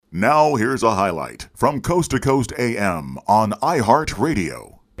Now here's a highlight from Coast to Coast AM on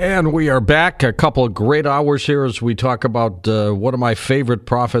iHeartRadio. And we are back. A couple of great hours here as we talk about one of my favorite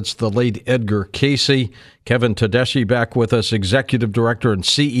prophets, the late Edgar Cayce. Kevin Tedeschi back with us, Executive Director and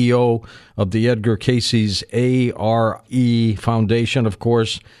CEO of the Edgar Cayce's ARE Foundation, of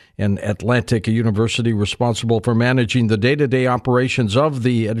course, and Atlantic University, responsible for managing the day-to-day operations of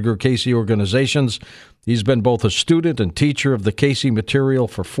the Edgar Cayce organizations. He's been both a student and teacher of the Cayce material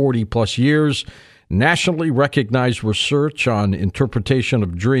for 40-plus years. Nationally recognized research on interpretation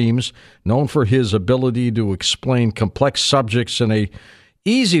of dreams, known for his ability to explain complex subjects in a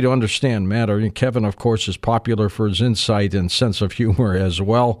easy-to-understand manner. And Kevin, of course, is popular for his insight and sense of humor as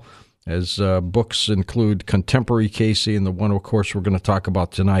well, as books include Contemporary Cayce and the one, of course, we're going to talk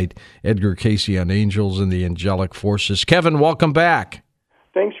about tonight, Edgar Cayce on Angels and the Angelic Forces. Kevin, welcome back.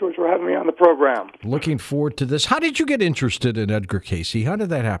 Thanks, George, for having me on the program. Looking forward to this. How did you get interested in Edgar Cayce? How did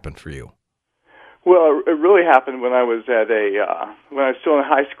that happen for you? Well, it really happened when I was when I was still in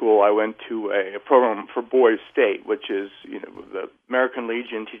high school. I went to a program for Boys State, which is, the American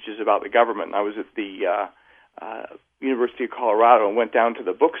Legion teaches about the government. I was at the University of Colorado and went down to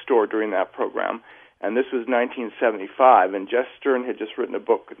the bookstore during that program, and this was 1975, and Jess Stern had just written a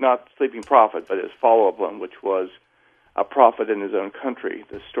book, not Sleeping Prophet, but his follow-up one, which was A Prophet in His Own Country,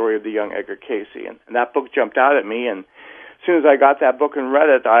 the story of the young Edgar Cayce, and that book jumped out at me, and as soon as I got that book and read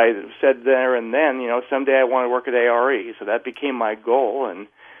it, I said there and then, someday I want to work at ARE. So that became my goal. And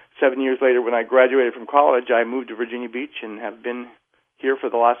 7 years later, when I graduated from college, I moved to Virginia Beach and have been here for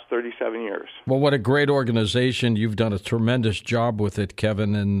the last 37 years. Well, what a great organization. You've done a tremendous job with it,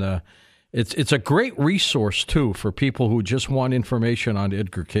 Kevin. And it's a great resource, too, for people who just want information on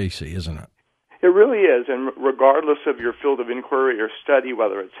Edgar Cayce, isn't it? It really is. And regardless of your field of inquiry or study,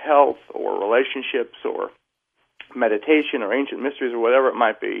 whether it's health or relationships or meditation or ancient mysteries or whatever it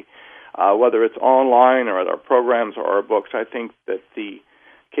might be, whether it's online or at our programs or our books, I think that the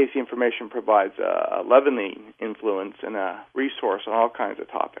Cayce information provides a leavening influence and a resource on all kinds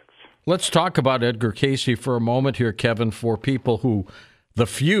of topics. Let's talk about Edgar Cayce for a moment here, Kevin, for people the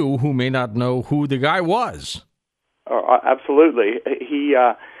few who may not know who the guy was. Absolutely. He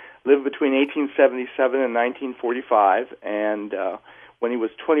lived between 1877 and 1945, and when he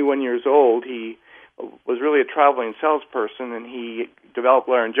was 21 years old, he was really a traveling salesperson, and he developed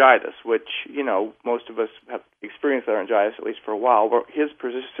laryngitis, which, most of us have experienced laryngitis, at least for a while, but his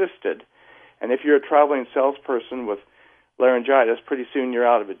persisted. And if you're a traveling salesperson with laryngitis, pretty soon you're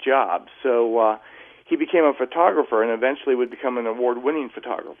out of a job. So he became a photographer and eventually would become an award-winning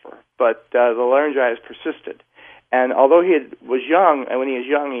photographer. But the laryngitis persisted. And although was young, and when he was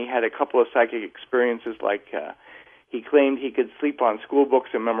young, he had a couple of psychic experiences, like he claimed he could sleep on school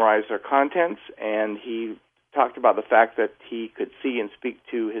books and memorize their contents, and he talked about the fact that he could see and speak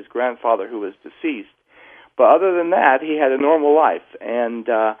to his grandfather, who was deceased. But other than that, he had a normal life, and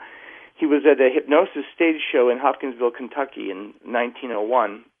he was at a hypnosis stage show in Hopkinsville, Kentucky in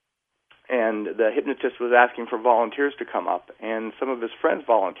 1901, and the hypnotist was asking for volunteers to come up, and some of his friends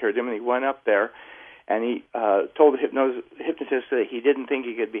volunteered him, and he went up there, and he told the hypnotist that he didn't think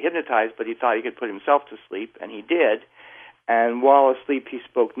he could be hypnotized, but he thought he could put himself to sleep, and he did. And while asleep, he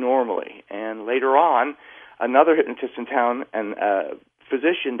spoke normally. And later on, another hypnotist in town and a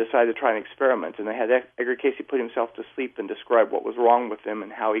physician decided to try an experiment, and they had Edgar Cayce put himself to sleep and describe what was wrong with him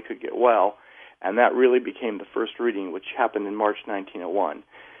and how he could get well. And that really became the first reading, which happened in March 1901.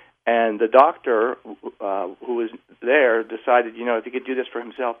 And the doctor who was there decided, if he could do this for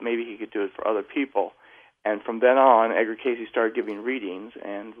himself, maybe he could do it for other people. And from then on, Edgar Cayce started giving readings,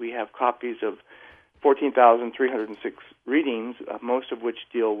 and we have copies of 14,306 readings, most of which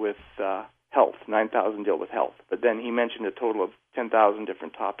deal with health. 9,000 deal with health. But then he mentioned a total of 10,000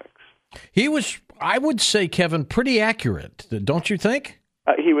 different topics. He was, I would say, Kevin, pretty accurate, don't you think?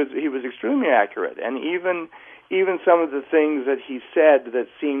 He was extremely accurate, and even some of the things that he said that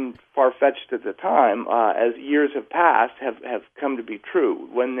seemed far-fetched at the time, as years have passed, have come to be true.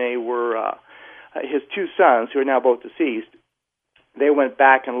 When they were his two sons, who are now both deceased, they went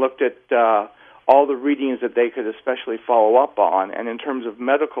back and looked at all the readings that they could especially follow up on, and in terms of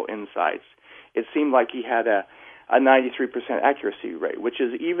medical insights, it seemed like he had a 93% accuracy rate, which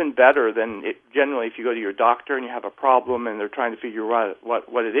is even better than generally if you go to your doctor and you have a problem and they're trying to figure out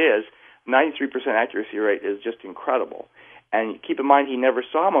what it is. 93% accuracy rate is just incredible. And keep in mind, he never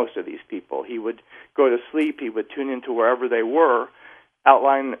saw most of these people. He would go to sleep, he would tune into wherever they were,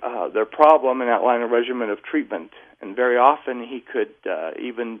 outline their problem, and outline a regimen of treatment. And very often he could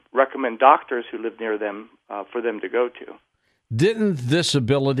even recommend doctors who lived near them for them to go to. Didn't this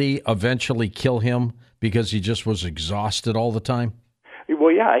ability eventually kill him because he just was exhausted all the time?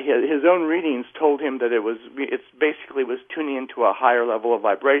 Well, yeah, his own readings told him that it basically was tuning into a higher level of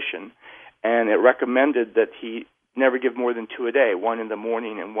vibration, and it recommended that he never give more than 2 a day, one in the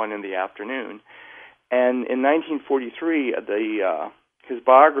morning and one in the afternoon. And in 1943, his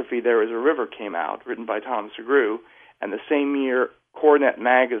biography, There Is a River, came out, written by Thomas Segru, and the same year, Coronet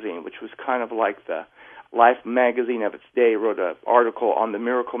Magazine, which was kind of like the Life magazine of its day, wrote an article on the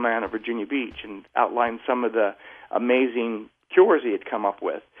Miracle Man of Virginia Beach and outlined some of the amazing cures he had come up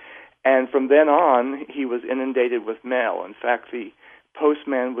with. And from then on, he was inundated with mail. In fact, the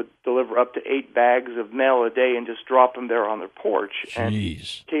postman would deliver up to 8 bags of mail a day and just drop them there on their porch.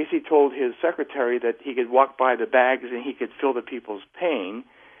 Jeez. And Casey told his secretary that he could walk by the bags and he could feel the people's pain.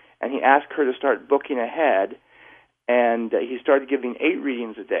 And he asked her to start booking ahead. And he started giving 8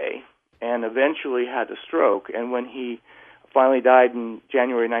 readings a day and eventually had a stroke. And when he finally died in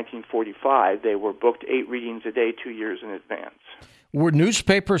January 1945, they were booked 8 readings a day 2 years in advance. Were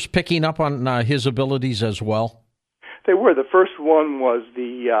newspapers picking up on his abilities as well? They were. The first one was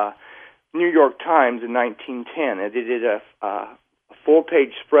the New York Times in 1910. It did a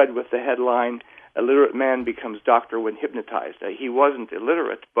full-page spread with the headline, "Illiterate Man Becomes Doctor When Hypnotized." He wasn't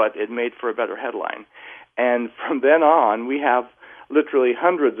illiterate, but it made for a better headline. And from then on, we have literally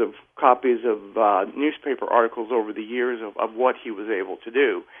hundreds of copies of newspaper articles over the years of what he was able to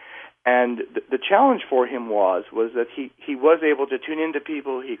do. And the challenge for him was that he was able to tune into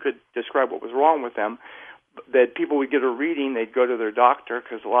people. He could describe what was wrong with them, that people would get a reading, they'd go to their doctor,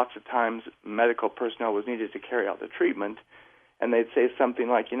 because lots of times medical personnel was needed to carry out the treatment, and they'd say something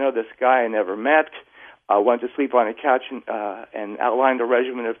like, this guy I never met, went to sleep on a couch and outlined a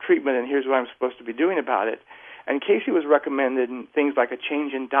regimen of treatment, and here's what I'm supposed to be doing about it. And Casey was recommending things like a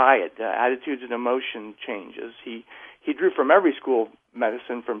change in diet, attitudes and emotion changes. He drew from every school of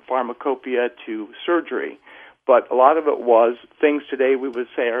medicine, from pharmacopoeia to surgery, but a lot of it was things today we would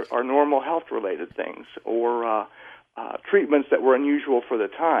say are normal health-related things, or treatments that were unusual for the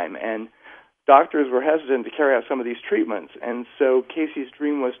time. And doctors were hesitant to carry out some of these treatments, and so Casey's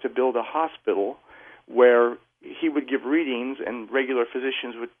dream was to build a hospital where he would give readings and regular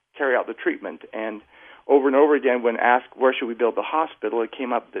physicians would carry out the treatment. And over again, when asked where should we build the hospital, it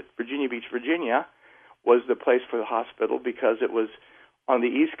came up that Virginia Beach, Virginia was the place for the hospital because it was on the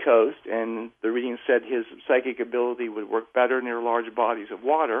East Coast, and the reading said his psychic ability would work better near large bodies of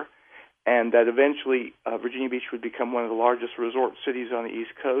water, and that eventually Virginia Beach would become one of the largest resort cities on the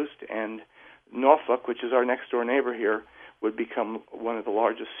East Coast, and Norfolk, which is our next-door neighbor here, would become one of the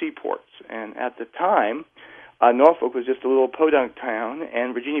largest seaports. And at the time, Norfolk was just a little podunk town,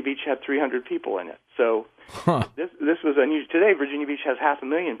 and Virginia Beach had 300 people in it. So this was unusual. Today, Virginia Beach has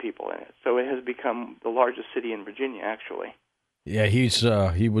 500,000 people in it, so it has become the largest city in Virginia, actually. Yeah,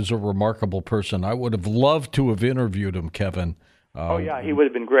 he was a remarkable person. I would have loved to have interviewed him, Kevin. He would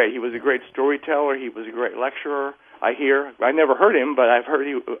have been great. He was a great storyteller. He was a great lecturer. I never heard him, but I've heard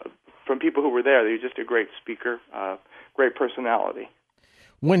from people who were there that he was just a great speaker, great personality.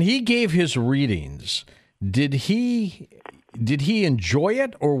 When he gave his readings, did he enjoy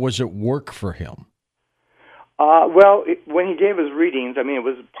it, or was it work for him? When he gave his readings, it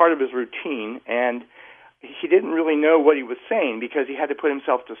was part of his routine, and he didn't really know what he was saying because he had to put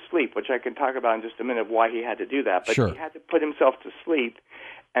himself to sleep, which I can talk about in just a minute why he had to do that. But Sure. He had to put himself to sleep,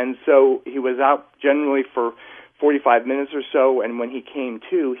 and so he was out generally for 45 minutes or so, and when he came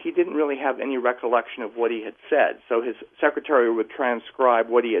to, he didn't really have any recollection of what he had said. So his secretary would transcribe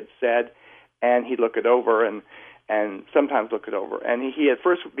what he had said, and he'd look it over and sometimes look it over. And he at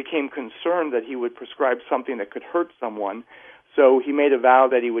first became concerned that he would prescribe something that could hurt someone, so he made a vow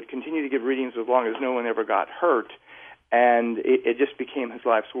that he would continue to give readings as long as no one ever got hurt, and it just became his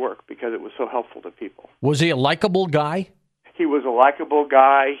life's work because it was so helpful to people. Was he a likable guy? He was a likable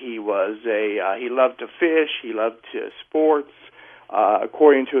guy. He loved to fish. He loved sports.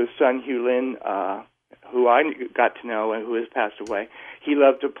 According to his son Hugh Lynn, who I got to know and who has passed away, he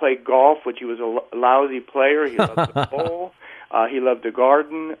loved to play golf, which he was a lousy player. He loved to bowl. He loved to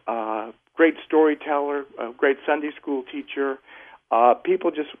garden. Great storyteller, a great Sunday school teacher.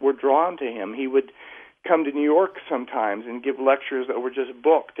 People just were drawn to him. He would come to New York sometimes and give lectures that were just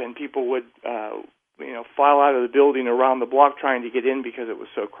booked, and people would file out of the building around the block trying to get in because it was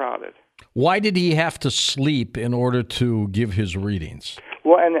so crowded. Why did he have to sleep in order to give his readings?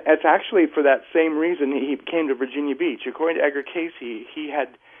 Well, and it's actually for that same reason he came to Virginia Beach. According to Edgar Casey, he had,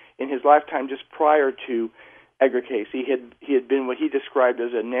 in his lifetime just prior to Edgar Casey, he had been what he described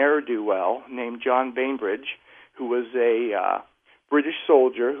as a ne'er-do-well named John Bainbridge, who was a British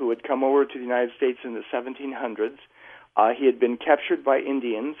soldier who had come over to the United States in the 1700s. He had been captured by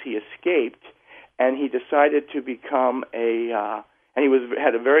Indians. He escaped, and he decided to become a and he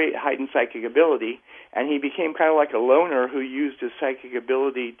had a very heightened psychic ability, and he became kind of like a loner who used his psychic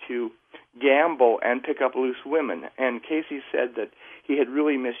ability to gamble and pick up loose women. And Casey said that he had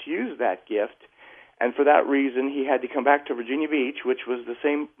really misused that gift, and for that reason he had to come back to Virginia Beach, which was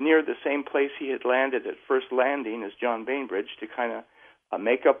near the same place he had landed at first landing as John Bainbridge, to kind of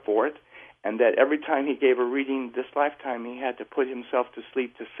make up for it, and that every time he gave a reading this lifetime he had to put himself to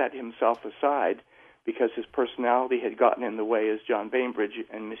sleep to set himself aside, because his personality had gotten in the way as John Bainbridge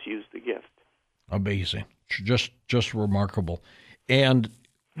and misused the gift. Amazing. Just remarkable. And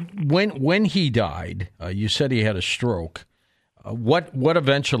when he died, you said he had a stroke. What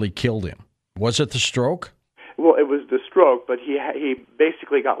eventually killed him? Was it the stroke? Well, it was the stroke, but he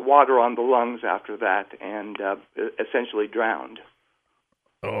basically got water on the lungs after that and essentially drowned.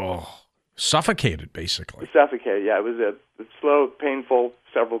 Oh, suffocated, basically. Suffocated, yeah. It was a slow, painful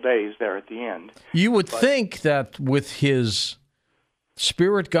several days there at the end. You would think that with his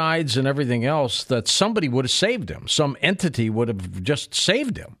spirit guides and everything else, that somebody would have saved him. Some entity would have just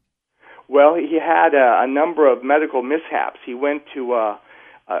saved him. Well, he had a number of medical mishaps. He went to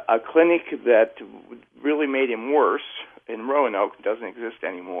a clinic that really made him worse in Roanoke. It doesn't exist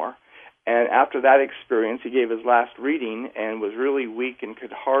anymore. And after that experience, he gave his last reading and was really weak and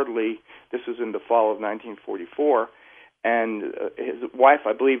could hardly, this was in the fall of 1944, and his wife,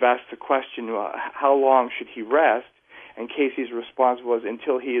 I believe, asked the question, how long should he rest? And Casey's response was,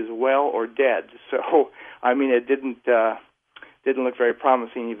 until he is well or dead. So, I mean, it didn't look very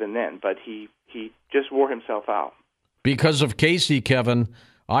promising even then, but he just wore himself out. Because of Casey, Kevin,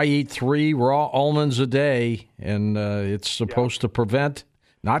 I eat 3 raw almonds a day, and it's supposed to prevent,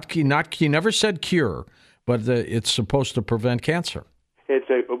 he never said cure, but it's supposed to prevent cancer. It's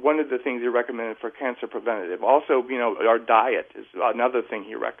one of the things he recommended for cancer preventative. Also, our diet is another thing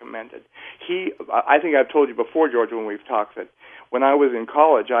he recommended. I think I've told you before, George, when we've talked, that when I was in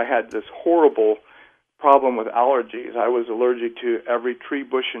college, I had this horrible problem with allergies. I was allergic to every tree,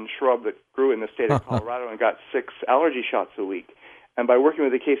 bush, and shrub that grew in the state of Colorado and got 6 allergy shots a week. And by working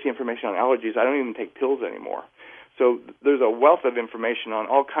with the Casey information on allergies, I don't even take pills anymore. So there's a wealth of information on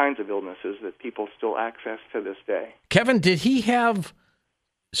all kinds of illnesses that people still access to this day. Kevin, did he have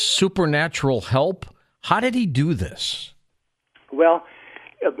supernatural help? How did he do this? Well,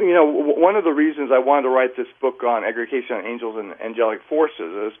 one of the reasons I wanted to write this book on Edgar Casey on angels and angelic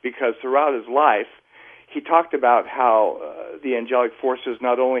forces is because throughout his life, he talked about how the angelic forces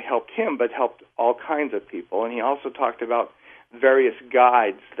not only helped him, but helped all kinds of people. And he also talked about various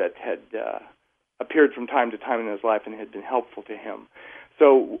guides that had appeared from time to time in his life and had been helpful to him.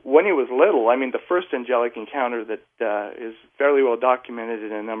 So when he was little, the first angelic encounter that is fairly well documented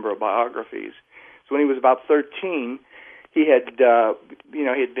in a number of biographies. So when he was about 13, he had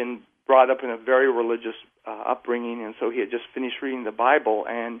been brought up in a very religious upbringing, and so he had just finished reading the Bible,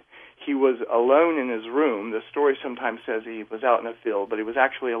 and he was alone in his room. The story sometimes says he was out in a field, but he was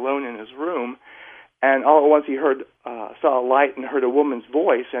actually alone in his room, and all at once he saw a light and heard a woman's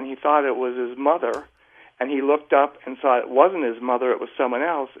voice, and he thought it was his mother. And he looked up and saw it wasn't his mother, it was someone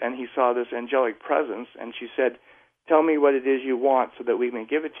else, and he saw this angelic presence, and she said, tell me what it is you want so that we may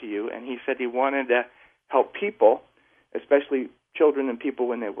give it to you. And he said he wanted to help people, especially children and people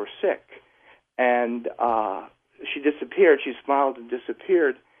when they were sick. And she disappeared. She smiled and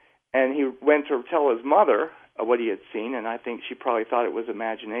disappeared, and he went to tell his mother what he had seen, and I think she probably thought it was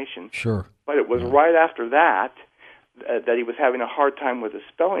imagination. Sure. But it was right after that that he was having a hard time with a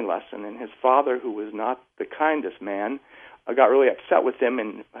spelling lesson, and his father, who was not the kindest man, got really upset with him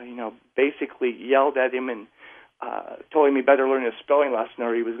and basically yelled at him and told him he better learn his spelling lesson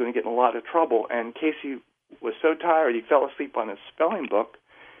or he was going to get in a lot of trouble. And Casey was so tired he fell asleep on his spelling book,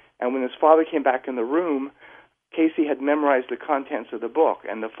 and when his father came back in the room, Casey had memorized the contents of the book,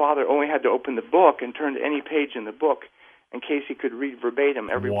 and the father only had to open the book and turn to any page in the book, and Casey could read verbatim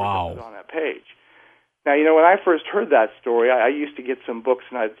every word that was on that page. Now, when I first heard that story, I used to get some books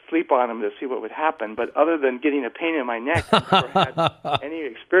and I'd sleep on them to see what would happen. But other than getting a pain in my neck, I never had any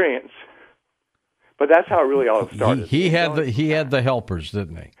experience. But that's how it really all started. He had the helpers,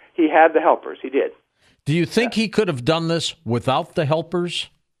 didn't he? He had the helpers. He did. Do you think he could have done this without the helpers?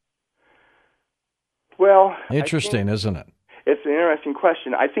 Well, interesting, isn't it? It's an interesting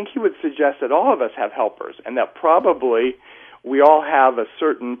question. I think he would suggest that all of us have helpers, and that probably we all have a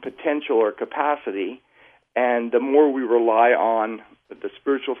certain potential or capacity. And the more we rely on the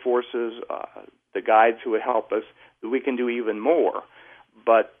spiritual forces, the guides who would help us, we can do even more.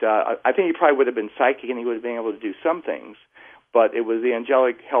 But I think he probably would have been psychic and he would have been able to do some things. But it was the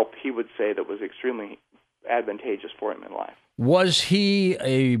angelic help, he would say, that was extremely advantageous for him in life. Was he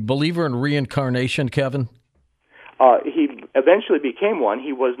a believer in reincarnation, Kevin? He eventually became one.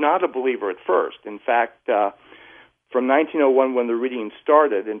 He was not a believer at first. In fact, from 1901, when the readings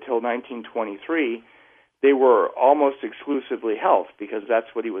started, until 1923, they were almost exclusively health, because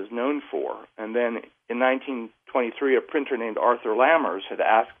that's what he was known for. And then in 1923, a printer named Arthur Lammers had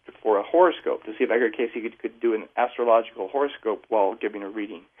asked for a horoscope to see if Edgar Cayce could do an astrological horoscope while giving a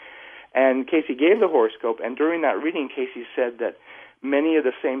reading. And Cayce gave the horoscope, and during that reading, Cayce said that many of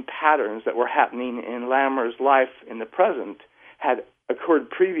the same patterns that were happening in Lammers' life in the present had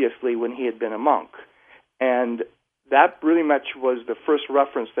occurred previously when he had been a monk. And that really much was the first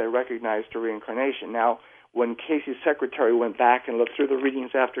reference they recognized to reincarnation. Now, when Cayce's secretary went back and looked through the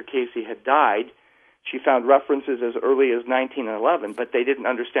readings after Cayce had died, she found references as early as 1911, but they didn't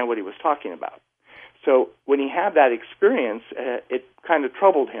understand what he was talking about. So when he had that experience, it kind of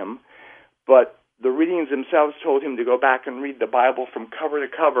troubled him, but the readings themselves told him to go back and read the Bible from cover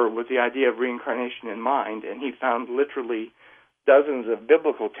to cover with the idea of reincarnation in mind, and he found literally dozens of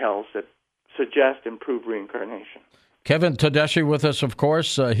biblical tales that suggest and prove reincarnation. Kevin Tedeschi with us, of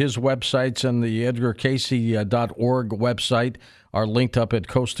course. His websites and the EdgarCayce.org website are linked up at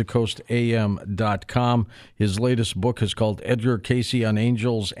coasttocoastam.com. His latest book is called Edgar Cayce on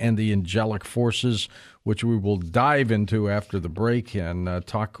Angels and the Angelic Forces, which we will dive into after the break and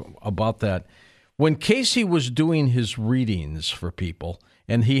talk about that. When Cayce was doing his readings for people,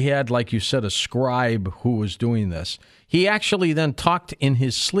 and he had, like you said, a scribe who was doing this, he actually then talked in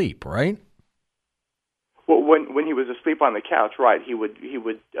his sleep, right? Well, when he was asleep on the couch, right, he would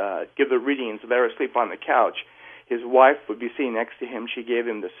give the readings there asleep on the couch. His wife would be sitting next to him. She gave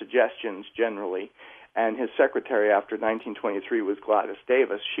him the suggestions generally. And his secretary after 1923 was Gladys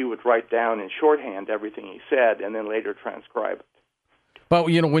Davis. She would write down in shorthand everything he said and then later transcribe it. But,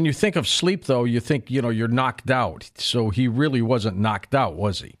 when you think of sleep, though, you think, you're knocked out. So he really wasn't knocked out,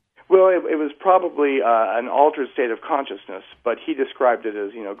 was he? Well, it was probably an altered state of consciousness, but he described it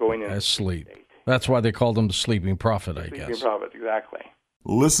as, going in as sleep. State. That's why they called him the Sleeping Prophet, I guess. Sleeping Prophet, exactly.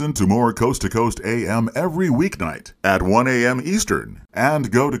 Listen to more Coast to Coast AM every weeknight at 1 a.m. Eastern, and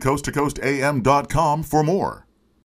go to coasttocoastam.com for more.